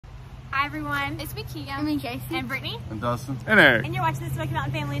Hi everyone, it's me Keegan. I'm Casey. And Brittany. And Dustin. And Eric. And you're watching the Smoky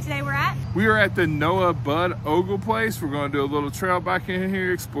Mountain Family. Today we are at the Noah Bud Ogle Place. We're going to do a little trail back in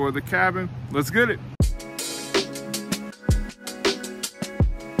here, explore the cabin. Let's get it.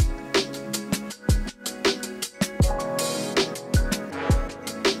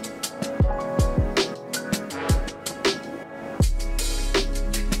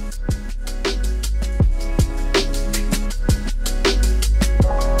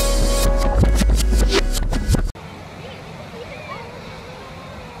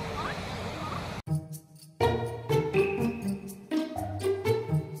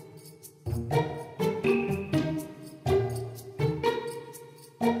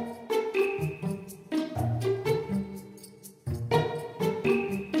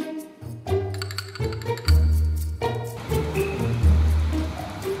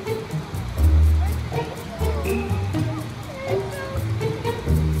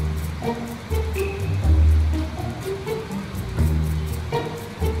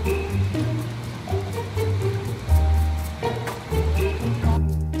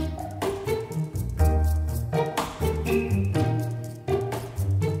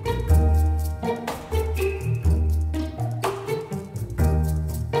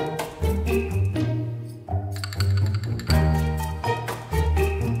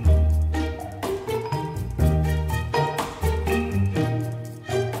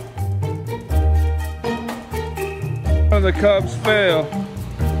 The Cubs fail.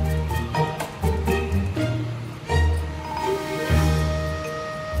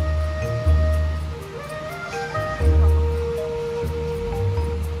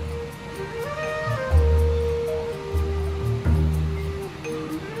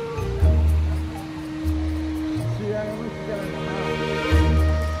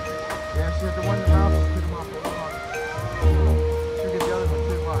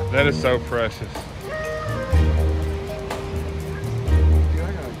 That is so precious.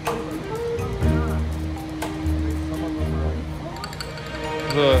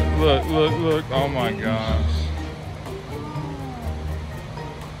 Look, oh my gosh.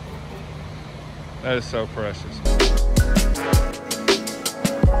 That is so precious.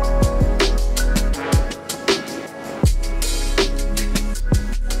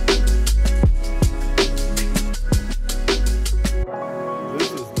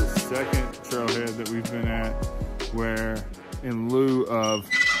 This is the second trailhead that we've been at where, in lieu of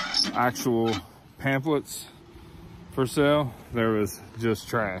actual pamphlets for sale, there was just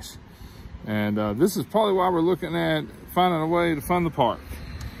trash. And this is probably why we're looking at finding a way to fund the park.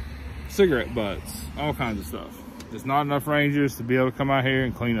 Cigarette butts, all kinds of stuff. There's not enough rangers to be able to come out here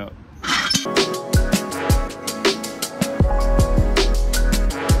and clean up.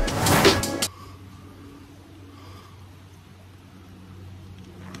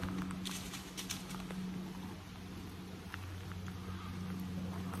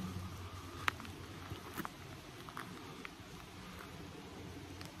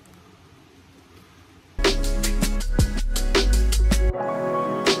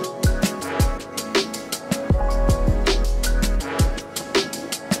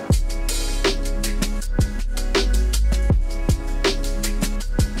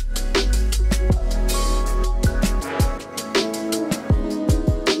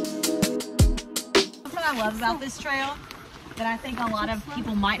 About this trail that I think a lot of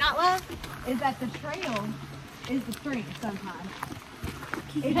people might not love is that the trail is the strength sometimes.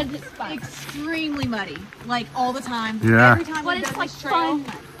 Because it's extremely muddy, like all the time. Yeah. Every time we go this trail,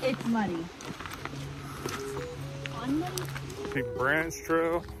 it's muddy. Big Branch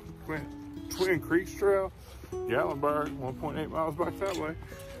Trail, Twin Creeks Trail, Gatlinburg, 1.8 miles back that way.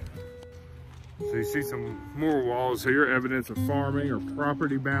 So you see some more walls here, evidence of farming or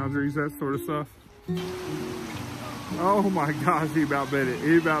property boundaries, that sort of stuff. Oh my gosh, he about bit it.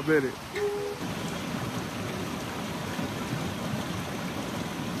 He about bit it.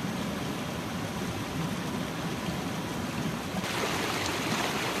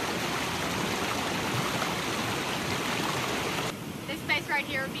 This space right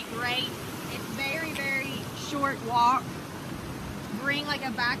here would be great. It's very, very short walk. Bring like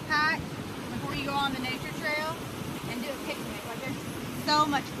a backpack before you go on the nature trail and do a picnic. Like there's so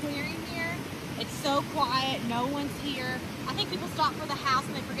much clearing here. It's so quiet, no one's here. I think people stop for the house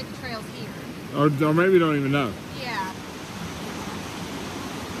and they forget the trail's here. Or maybe don't even know. Yeah.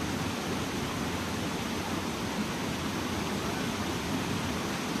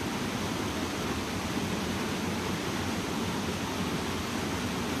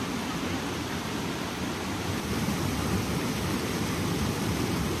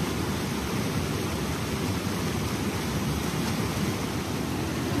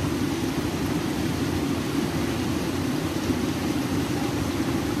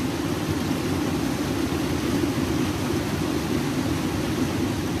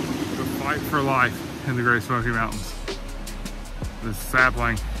 for life in the Great Smoky Mountains. This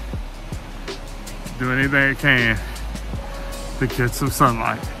sapling doing anything it can to get some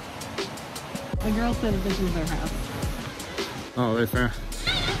sunlight. The girl said that this is their house. Oh, they found.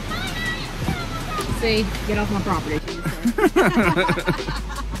 See, get off my property. To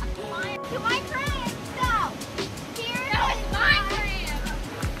my crib, so here is my crib.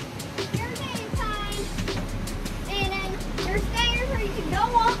 Here's anytime, and then there's stairs where you can go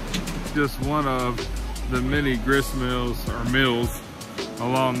up. Just one of the many grist mills or mills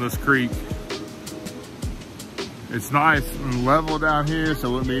along this creek. It's nice and level down here, so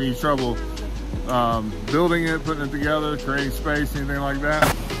it wouldn't be any trouble building it, putting it together, creating space, anything like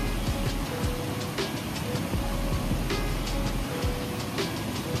that.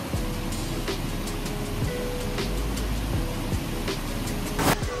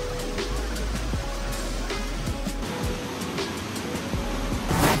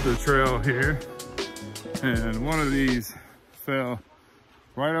 The trail here, and one of these fell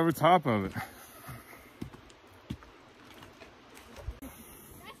right over top of it.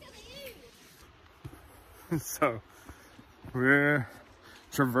 So we're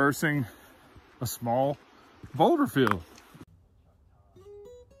traversing a small boulder field.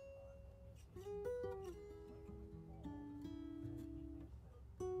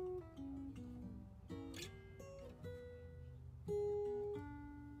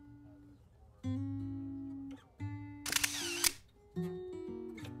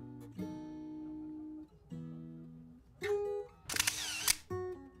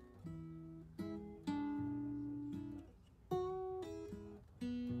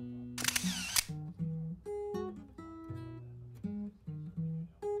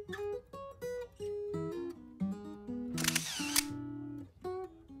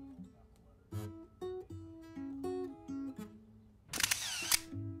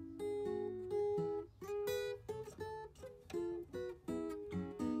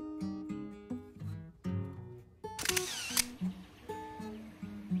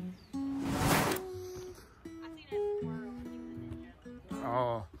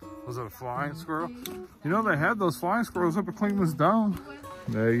 Oh, was it a flying squirrel? You know, they had those flying squirrels up at Cleveland's Dome.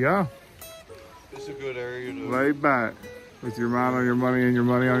 There you go. It's a good area to lay back with your mind on your money and your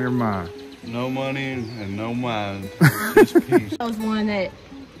money on your mind. no money and no mind. Just peace. That was one that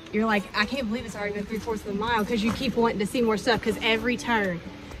you're like, I can't believe it's already been 3/4 of a mile, because you keep wanting to see more stuff, because every turn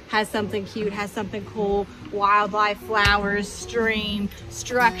has something cute, has something cool, wildlife, flowers, stream,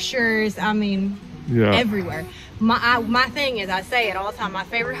 structures, I mean, yeah, everywhere. My thing is, I say it all the time, my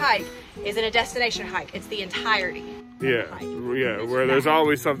favorite hike isn't a destination hike, it's the entirety. Yeah, hike. yeah, where there's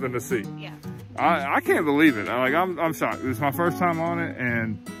always something to see. Yeah. I can't believe it. I'm shocked. It's my first time on it,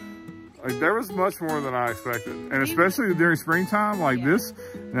 and like there was much more than I expected, and especially during springtime like this.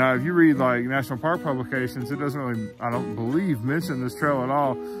 Now, if you read like national park publications, it doesn't really, I don't believe, mention this trail at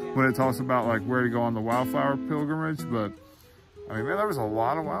all when it talks about like where to go on the wildflower pilgrimage. But I mean, man, there was a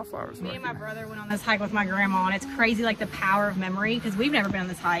lot of wildflowers. Me and my brother went on this hike with my grandma, and it's crazy, like the power of memory, because we've never been on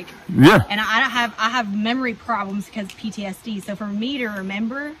this hike. Yeah. And I have memory problems because PTSD. So for me to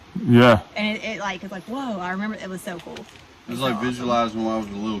remember, yeah, and it's like whoa, I remember, it was so cool. It was like visualizing when I was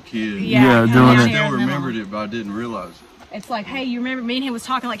a little kid. Yeah, doing I it. still remembered it, but I didn't realize it. It's like, hey, you remember, me and him was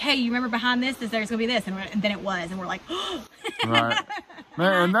talking like, hey, you remember behind this, there's gonna be this, and then it was, and we're like, right.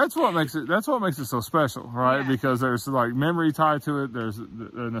 Man, and that's what makes it so special, right? Yeah. Because there's like memory tied to it. There's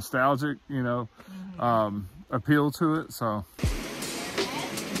a nostalgic, you know, appeal to it. So.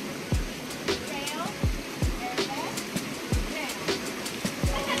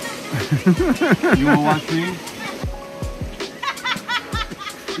 You want to watch me?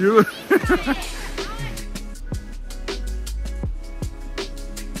 You.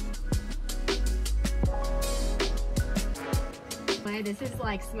 This is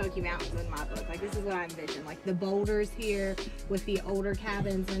like Smoky Mountains in my book. Like, this is what I envision. Like the boulders here with the older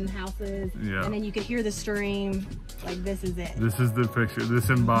cabins and houses. Yeah. And then you could hear the stream. Like, this is it. This is the picture. This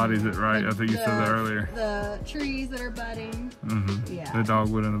embodies it, right? I think you said that earlier. The trees that are budding. Mm-hmm. Yeah. The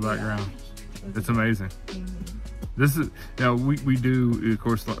dogwood in the background. Yeah. It's amazing. Mm-hmm. This is, now we do, of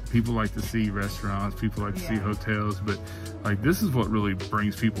course, people like to see restaurants, people like to see hotels, but like this is what really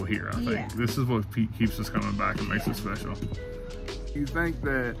brings people here, I think. Yeah. This is what keeps us coming back and makes it special. You think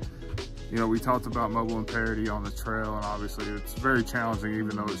that, you know, we talked about mobile impaired on the trail, and obviously it's very challenging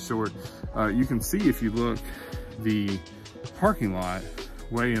even though it's short. You can see, if you look, the parking lot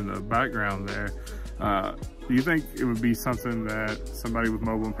way in the background there. Do you think it would be something that somebody with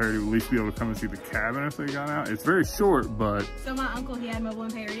mobile impaired would at least be able to come and see the cabin if they got out? It's very short, but... So my uncle, he had mobile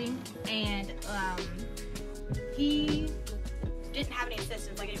impaired, and he didn't have any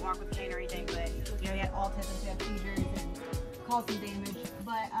assistance, like he didn't walk with a cane or anything, but you know, he had autism, he had seizures, and caused some damage.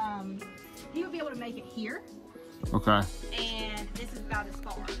 But he would be able to make it here. Okay. And this is about as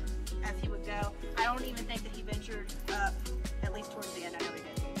far as he would go. I don't even think that he ventured up, at least towards the end. I know he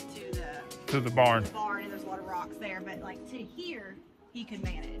did, to the barn. And there's a lot of rocks there, but like to here, he could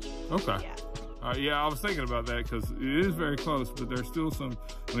manage. Okay. Yeah. Yeah, I was thinking about that because it is very close, but there's still some.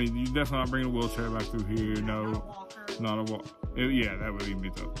 I mean, you definitely not bringing a wheelchair back through here. No, not a walker. Not a walk. Yeah, that would even be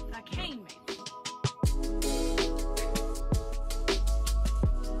tough. A cane, maybe.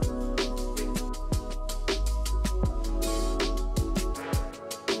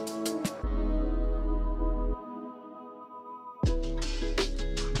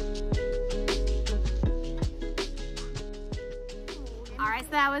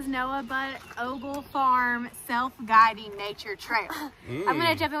 That was Noah Butt Ogle Farm self-guiding nature trail. I'm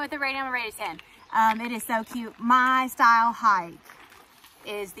gonna jump in with it right now. I'm gonna rate it 10. It is so cute. My style hike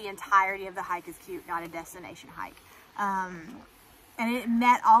is the entirety of the hike is cute, not a destination hike. And it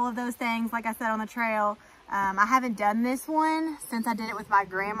met all of those things, like I said, on the trail. I haven't done this one since I did it with my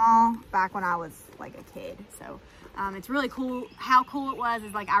grandma back when I was like a kid. So it's really cool. How cool it was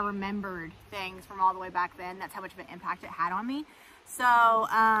is like I remembered things from all the way back then. That's how much of an impact it had on me. So,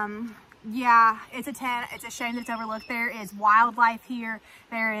 yeah, it's a 10. It's a shame that it's overlooked. There is wildlife here.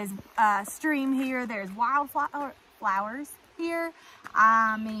 There is a stream here. There's wildflowers here.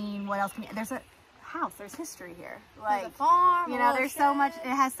 I mean, what else can you, there's a house. There's history here. Like, there's a farm, you know, there's so much, it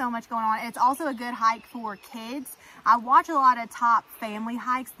has so much going on. It's also a good hike for kids. I watch a lot of top family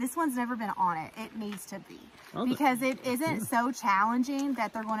hikes. This one's never been on it. It needs to be. Because it isn't so challenging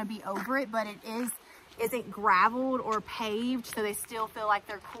that they're going to be over it, but it isn't graveled or paved, so they still feel like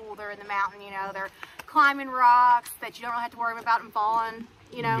they're cool. They're in the mountain, you know, they're climbing rocks that you don't really have to worry about them falling,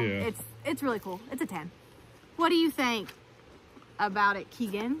 you know. Yeah. It's really cool. It's a 10. What do you think about it,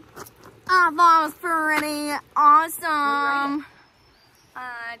 Keegan? I thought it was pretty awesome.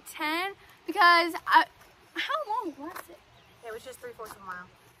 10 because how long was it? It was just 3/4 of a mile.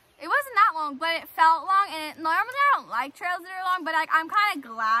 It wasn't that long, but it felt long. And normally I don't like trails that are long, but like I'm kind of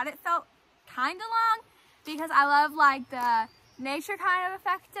glad it felt kind of long because I love like the nature kind of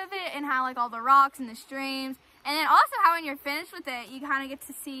effect of it and how like all the rocks and the streams, and then also how when you're finished with it you kind of get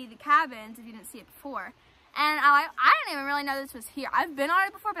to see the cabins if you didn't see it before. And I didn't even really know this was here. I've been on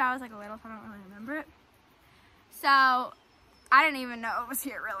it before, but I was like a little, so I don't really remember it. So I didn't even know it was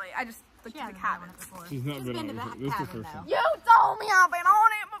here really. I just looked at the cabins. She's not been on it. This is the first time. You told me I've been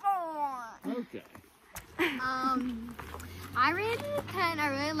on it before. Okay. I rated it 10. I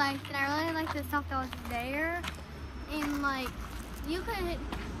really liked it. I really liked the stuff that was there. And like, you could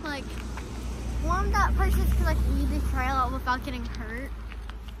like warm that person could like lead the trail out without getting hurt.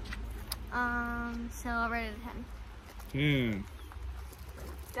 So I rated it 10.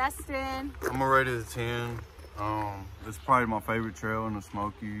 Dustin. I'm gonna rate it a 10. It's probably my favorite trail in the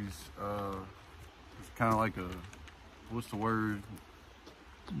Smokies. It's kind of like a, what's the word?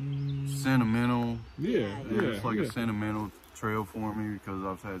 Sentimental. Yeah, it's like a sentimental trail for me because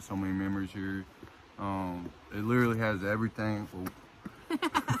I've had so many memories here. It literally has everything.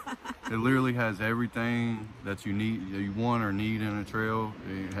 It literally has everything that you need, you want or need in a trail.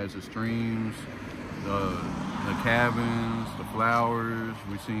 It has the streams, the cabins, the flowers.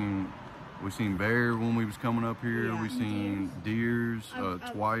 We seen bear when we was coming up here. Yeah. We seen deers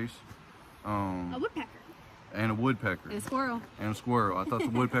twice. A woodpecker. And a woodpecker. And a squirrel. And a squirrel. I thought the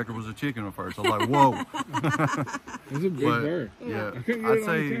woodpecker was a chicken at first. I was like, whoa. It's a big bird. Yeah. I couldn't get it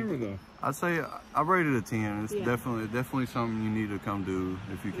on the camera though. I'd say I rated it a 10. It's definitely something you need to come do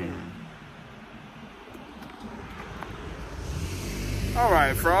if you can. All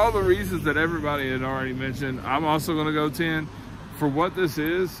right, for all the reasons that everybody had already mentioned, I'm also going to go 10. For what this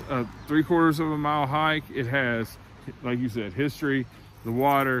is, a 3/4 of a mile hike, it has, like you said, history, the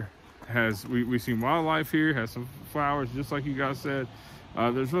water, has we've seen wildlife here, has some flowers, just like you guys said.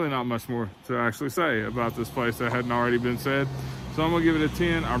 There's really not much more to actually say about this place that hadn't already been said. So I'm gonna give it a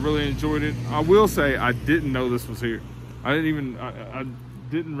 10. I really enjoyed it. I will say I didn't know this was here. I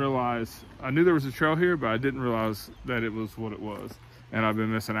didn't realize, I knew there was a trail here, but I didn't realize that it was what it was. And I've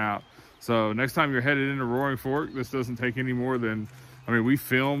been missing out. So next time you're headed into Roaring Fork, this doesn't take any more than, I mean, we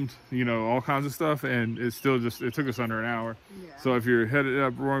filmed, you know, all kinds of stuff, and it's still just, it took us under an hour. Yeah. So if you're headed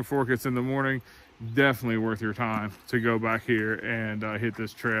up Roaring Fork, it's in the morning, definitely worth your time to go back here and hit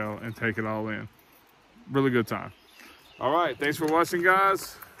this trail and take it all in. Really good time. All right, thanks for watching,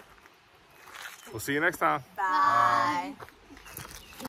 guys. We'll see you next time. Bye.